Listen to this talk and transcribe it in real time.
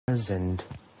And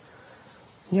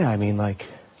yeah, I mean, like,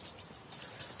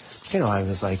 you know, I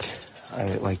was like,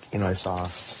 I saw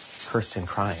Kirsten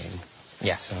crying.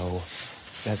 Yeah. So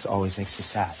that always makes me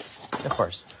sad. Of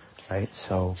course. Right?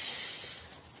 So,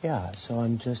 yeah, so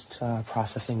I'm just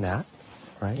processing that,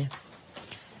 right? Yeah.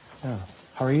 Yeah.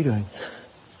 How are you doing?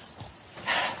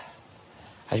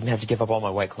 I didn't have to give up all my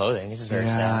white clothing. This is very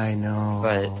sad. Yeah, I know.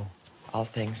 But all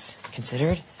things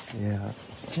considered, yeah,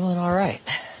 feeling all right.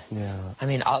 yeah. I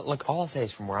mean, look, all I'll say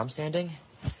is from where I'm standing,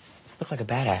 look like a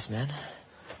badass, man.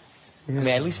 Yeah. I mean,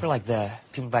 at least for, like, the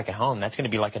people back at home, that's going to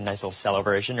be, like, a nice little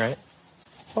celebration, right?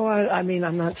 Well, I mean,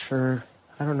 I'm not sure.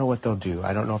 I don't know what they'll do.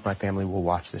 I don't know if my family will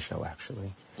watch the show,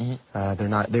 actually.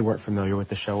 Mm-hmm. They weren't familiar with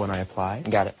the show when I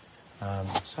applied. Got it.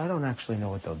 So I don't actually know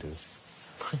what they'll do.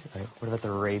 Right. What about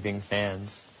the raving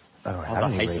fans? I don't All have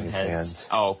the any Hisam raving heads. fans.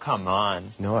 Oh, come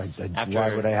on. No, After-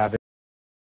 why would I have it?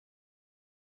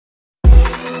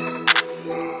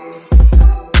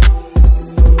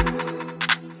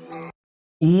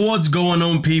 What's going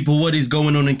on, people? What is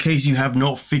going on? In case you have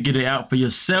not figured it out for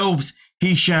yourselves,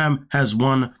 Hisam has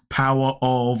won power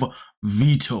of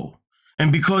veto.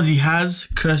 And because he has,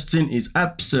 Kirsten is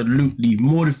absolutely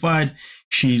mortified.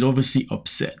 She's obviously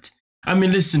upset. I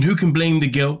mean, listen, who can blame the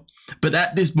girl? But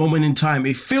at this moment in time,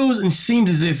 it feels and seems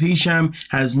as if Hisam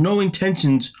has no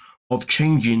intentions of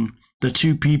changing the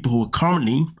two people who are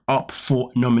currently up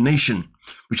for nomination,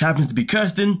 which happens to be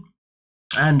Kirsten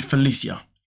and Felicia.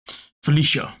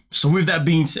 So with that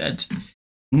being said,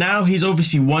 now he's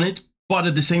obviously won it, but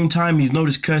at the same time, he's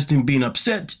noticed Kirsten being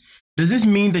upset. Does this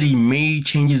mean that he may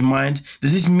change his mind?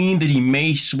 Does this mean that he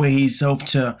may sway himself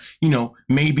to, you know,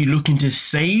 maybe looking to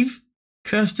save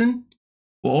Kirsten?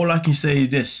 Well, all I can say is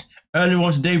this. Earlier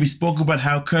on today, we spoke about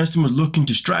how Kirsten was looking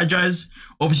to strategize.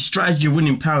 Obviously, strategy of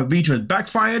winning power veto has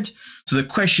backfired. So the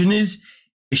question is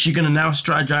she going to now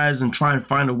strategize and try and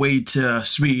find a way to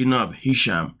sweeten up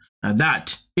Hisam? Now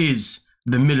that is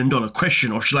the $1 million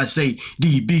question, or shall I say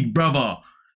the big brother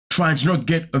trying to not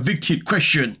get evicted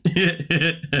question.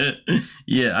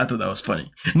 Yeah, I thought that was funny.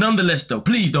 Nonetheless though,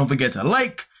 please don't forget to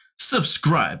like,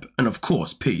 subscribe, and of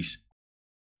course, peace.